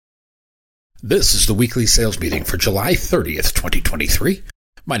This is the weekly sales meeting for July 30th, 2023.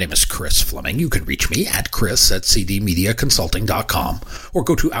 My name is Chris Fleming. You can reach me at chris@cdmediaconsulting.com or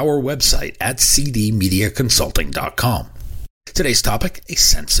go to our website at cdmediaconsulting.com. Today's topic, a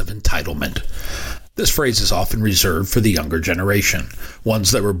sense of entitlement. This phrase is often reserved for the younger generation,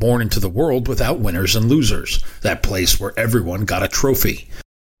 ones that were born into the world without winners and losers, that place where everyone got a trophy.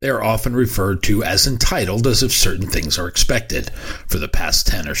 They are often referred to as entitled as if certain things are expected. For the past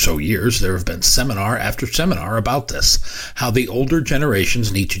 10 or so years, there have been seminar after seminar about this, how the older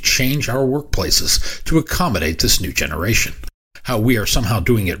generations need to change our workplaces to accommodate this new generation. How we are somehow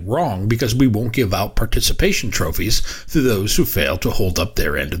doing it wrong because we won't give out participation trophies to those who fail to hold up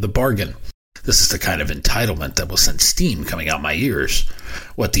their end of the bargain. This is the kind of entitlement that will send steam coming out my ears.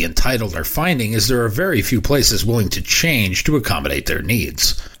 What the entitled are finding is there are very few places willing to change to accommodate their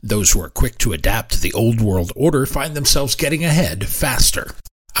needs. Those who are quick to adapt to the old world order find themselves getting ahead faster.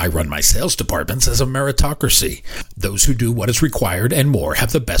 I run my sales departments as a meritocracy. Those who do what is required and more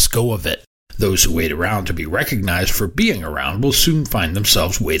have the best go of it. Those who wait around to be recognized for being around will soon find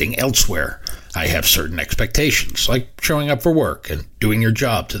themselves waiting elsewhere. I have certain expectations, like showing up for work and doing your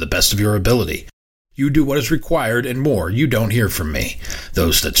job to the best of your ability. You do what is required and more, you don't hear from me.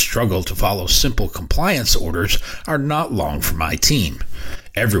 Those that struggle to follow simple compliance orders are not long for my team.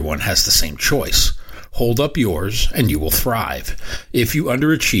 Everyone has the same choice. Hold up yours and you will thrive. If you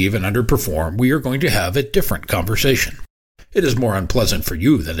underachieve and underperform, we are going to have a different conversation. It is more unpleasant for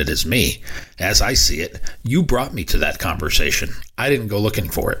you than it is me. As I see it, you brought me to that conversation. I didn't go looking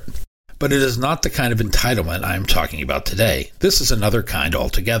for it. But it is not the kind of entitlement I am talking about today. This is another kind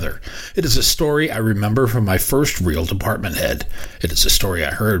altogether. It is a story I remember from my first real department head. It is a story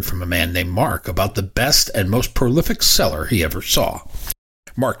I heard from a man named Mark about the best and most prolific seller he ever saw.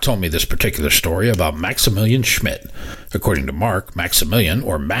 Mark told me this particular story about Maximilian Schmidt. According to Mark, Maximilian,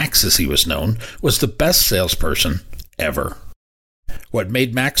 or Max as he was known, was the best salesperson ever. What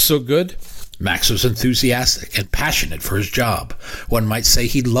made Max so good? Max was enthusiastic and passionate for his job. One might say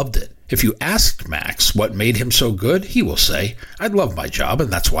he loved it. If you asked Max what made him so good, he will say, "I love my job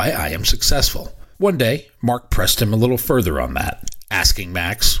and that's why I am successful." One day, Mark pressed him a little further on that, asking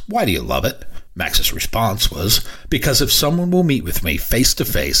Max, "Why do you love it?" Max's response was, "Because if someone will meet with me face to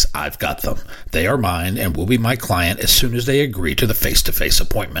face, I've got them. They are mine and will be my client as soon as they agree to the face-to-face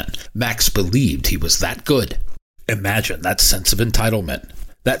appointment." Max believed he was that good. Imagine that sense of entitlement.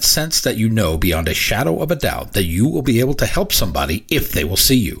 That sense that you know beyond a shadow of a doubt that you will be able to help somebody if they will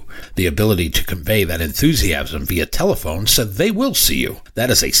see you. The ability to convey that enthusiasm via telephone so they will see you.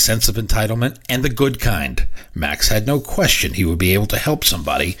 That is a sense of entitlement and the good kind. Max had no question he would be able to help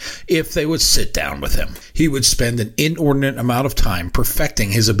somebody if they would sit down with him. He would spend an inordinate amount of time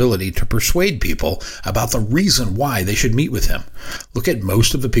perfecting his ability to persuade people about the reason why they should meet with him. Look at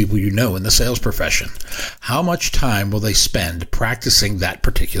most of the people you know in the sales profession. How much time will they spend practicing that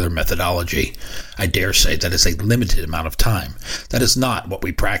particular methodology? I dare say that is a limited amount of time. That is not what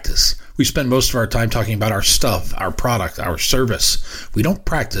we practice. We spend most of our time talking about our stuff, our product, our service. We don't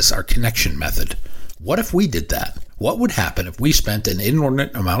practice our connection method. What if we did that? What would happen if we spent an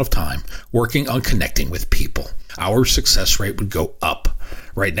inordinate amount of time working on connecting with people? Our success rate would go up.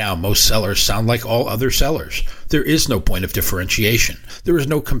 Right now, most sellers sound like all other sellers. There is no point of differentiation. There is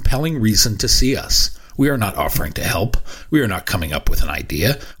no compelling reason to see us. We are not offering to help. We are not coming up with an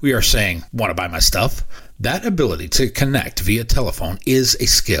idea. We are saying, "Want to buy my stuff?" That ability to connect via telephone is a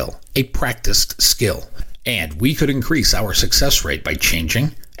skill, a practiced skill. And we could increase our success rate by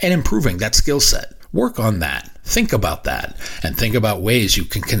changing and improving that skill set. Work on that. Think about that. And think about ways you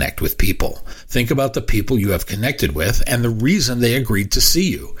can connect with people. Think about the people you have connected with and the reason they agreed to see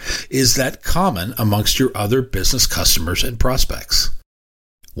you. Is that common amongst your other business customers and prospects?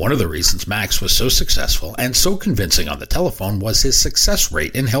 One of the reasons Max was so successful and so convincing on the telephone was his success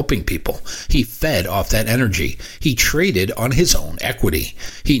rate in helping people. He fed off that energy. He traded on his own equity.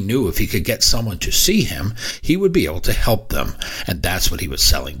 He knew if he could get someone to see him, he would be able to help them. And that's what he was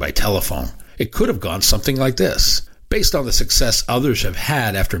selling by telephone. It could have gone something like this. Based on the success others have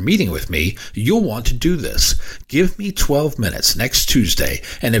had after meeting with me, you'll want to do this. Give me 12 minutes next Tuesday,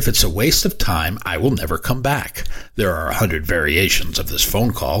 and if it's a waste of time, I will never come back. There are 100 variations of this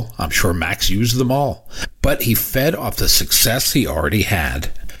phone call. I'm sure Max used them all. But he fed off the success he already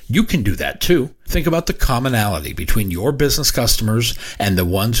had. You can do that too. Think about the commonality between your business customers and the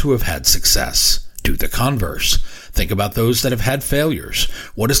ones who have had success. Do the converse. Think about those that have had failures.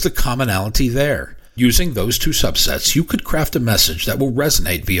 What is the commonality there? Using those two subsets, you could craft a message that will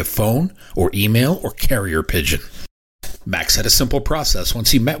resonate via phone or email or carrier pigeon. Max had a simple process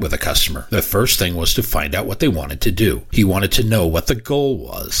once he met with a customer. The first thing was to find out what they wanted to do. He wanted to know what the goal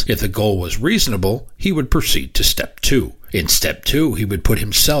was. If the goal was reasonable, he would proceed to step 2. In step 2, he would put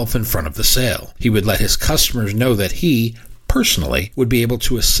himself in front of the sale. He would let his customers know that he, personally, would be able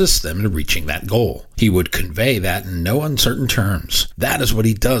to assist them in reaching that goal. He would convey that in no uncertain terms. That is what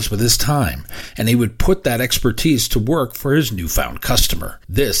he does with his time, and he would put that expertise to work for his newfound customer.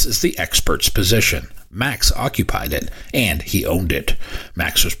 This is the expert's position. Max occupied it, and he owned it.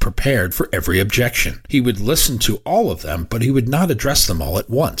 Max was prepared for every objection. He would listen to all of them, but he would not address them all at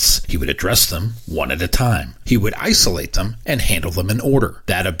once. He would address them one at a time. He would isolate them and handle them in order.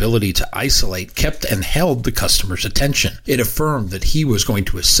 That ability to isolate kept and held the customer's attention. It affirmed that he was going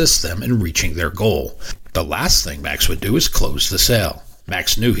to assist them in reaching their goal. The last thing Max would do is close the sale.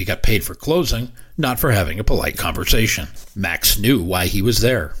 Max knew he got paid for closing, not for having a polite conversation. Max knew why he was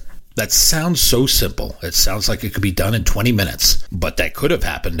there. That sounds so simple. It sounds like it could be done in 20 minutes, but that could have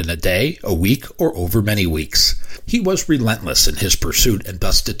happened in a day, a week, or over many weeks. He was relentless in his pursuit and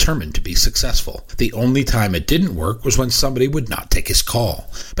thus determined to be successful. The only time it didn't work was when somebody would not take his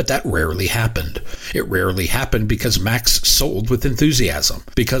call, but that rarely happened. It rarely happened because Max sold with enthusiasm,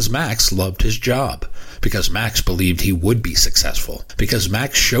 because Max loved his job, because Max believed he would be successful, because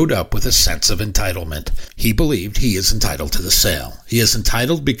Max showed up with a sense of entitlement. He believed he is entitled to the sale. He is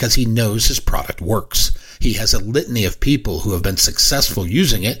entitled because he knows his product works. He has a litany of people who have been successful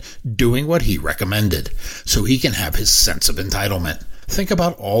using it, doing what he recommended, so he can have his sense of entitlement. Think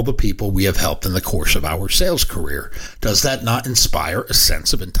about all the people we have helped in the course of our sales career. Does that not inspire a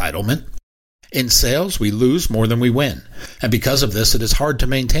sense of entitlement? In sales, we lose more than we win, and because of this, it is hard to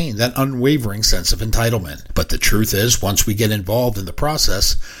maintain that unwavering sense of entitlement. But the truth is, once we get involved in the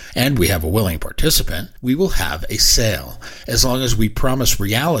process, and we have a willing participant, we will have a sale. As long as we promise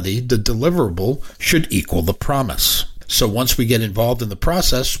reality, the deliverable should equal the promise. So once we get involved in the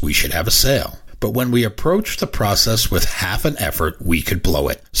process, we should have a sale. But when we approach the process with half an effort, we could blow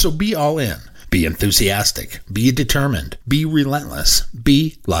it. So be all in. Be enthusiastic. Be determined. Be relentless.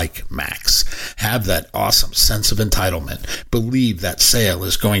 Be like Max. Have that awesome sense of entitlement. Believe that sale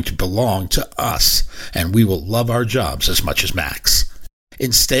is going to belong to us, and we will love our jobs as much as Max.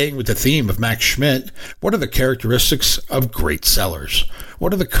 In staying with the theme of Max Schmidt, what are the characteristics of great sellers?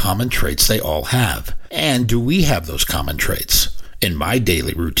 What are the common traits they all have? And do we have those common traits? In my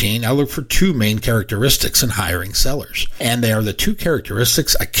daily routine, I look for 2 main characteristics in hiring sellers, and they are the 2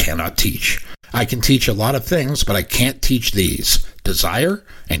 characteristics I cannot teach. I can teach a lot of things, but I can't teach these: desire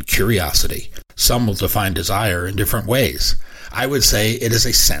and curiosity. Some will define desire in different ways. I would say it is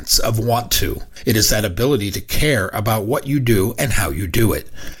a sense of want to. It is that ability to care about what you do and how you do it.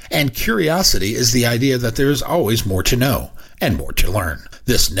 And curiosity is the idea that there is always more to know and more to learn.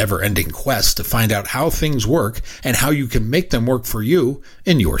 This never-ending quest to find out how things work and how you can make them work for you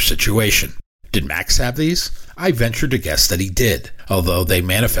in your situation. Did Max have these? I venture to guess that he did, although they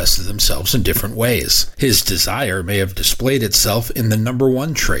manifested themselves in different ways. His desire may have displayed itself in the number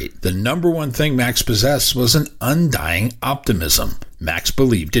 1 trait. The number 1 thing Max possessed was an undying optimism. Max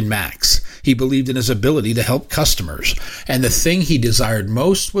believed in Max. He believed in his ability to help customers, and the thing he desired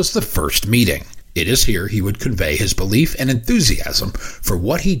most was the first meeting. It is here he would convey his belief and enthusiasm for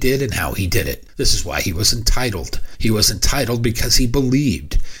what he did and how he did it. This is why he was entitled. He was entitled because he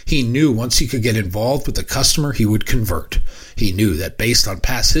believed. He knew once he could get involved with the customer, he would convert. He knew that based on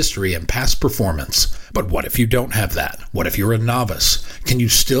past history and past performance. But what if you don't have that? What if you're a novice? Can you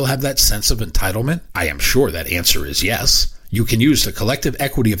still have that sense of entitlement? I am sure that answer is yes. You can use the collective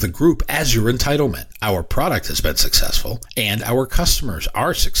equity of the group as your entitlement. Our product has been successful, and our customers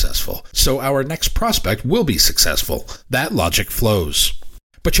are successful, so our next prospect will be successful. That logic flows.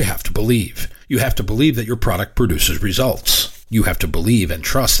 But you have to believe. You have to believe that your product produces results. You have to believe and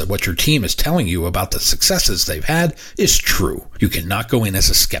trust that what your team is telling you about the successes they've had is true. You cannot go in as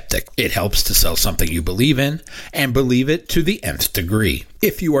a skeptic. It helps to sell something you believe in and believe it to the nth degree.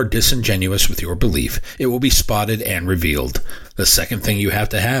 If you are disingenuous with your belief, it will be spotted and revealed. The second thing you have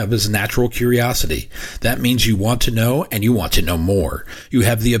to have is natural curiosity. That means you want to know and you want to know more. You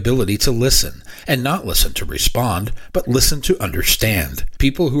have the ability to listen, and not listen to respond, but listen to understand.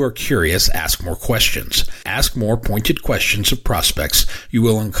 People who are curious ask more questions. Ask more pointed questions of prospects. You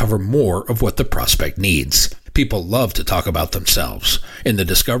will uncover more of what the prospect needs. People love to talk about themselves. In the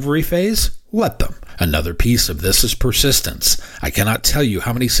discovery phase, let them. Another piece of this is persistence. I cannot tell you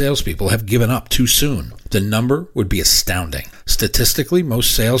how many salespeople have given up too soon. The number would be astounding. Statistically,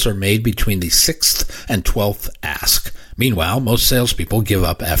 most sales are made between the 6th and 12th ask. Meanwhile, most salespeople give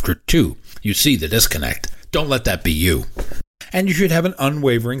up after 2. You see the disconnect. Don't let that be you. And you should have an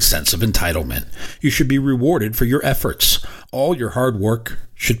unwavering sense of entitlement. You should be rewarded for your efforts. All your hard work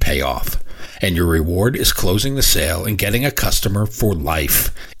should pay off. And your reward is closing the sale and getting a customer for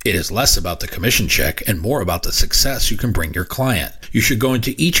life. It is less about the commission check and more about the success you can bring your client. You should go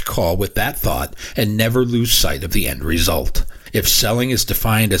into each call with that thought and never lose sight of the end result. If selling is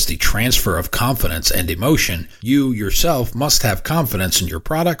defined as the transfer of confidence and emotion, you yourself must have confidence in your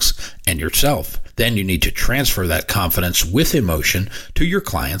products and yourself. Then you need to transfer that confidence with emotion to your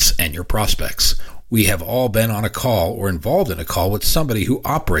clients and your prospects. We have all been on a call or involved in a call with somebody who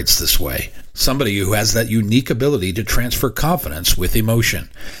operates this way. Somebody who has that unique ability to transfer confidence with emotion.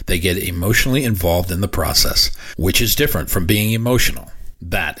 They get emotionally involved in the process, which is different from being emotional.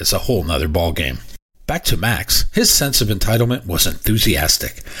 That is a whole nother ballgame. Back to Max, his sense of entitlement was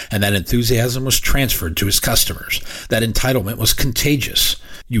enthusiastic, and that enthusiasm was transferred to his customers. That entitlement was contagious.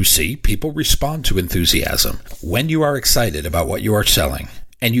 You see, people respond to enthusiasm. When you are excited about what you are selling,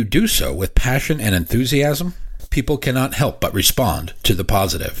 and you do so with passion and enthusiasm, people cannot help but respond to the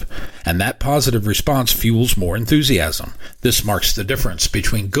positive. And that positive response fuels more enthusiasm. This marks the difference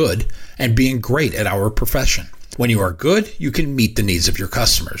between good and being great at our profession. When you are good, you can meet the needs of your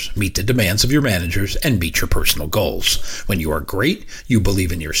customers, meet the demands of your managers, and meet your personal goals. When you are great, you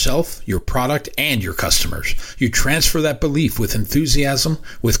believe in yourself, your product, and your customers. You transfer that belief with enthusiasm,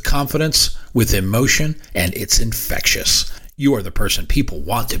 with confidence, with emotion, and it's infectious. You are the person people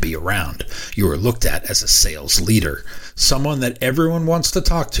want to be around. You are looked at as a sales leader, someone that everyone wants to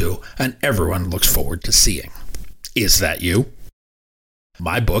talk to and everyone looks forward to seeing. Is that you?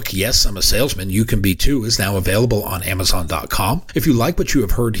 My book, Yes, I'm a Salesman, You Can Be Too, is now available on Amazon.com. If you like what you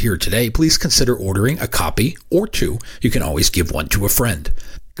have heard here today, please consider ordering a copy or two. You can always give one to a friend.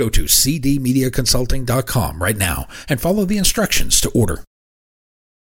 Go to cdmediaconsulting.com right now and follow the instructions to order.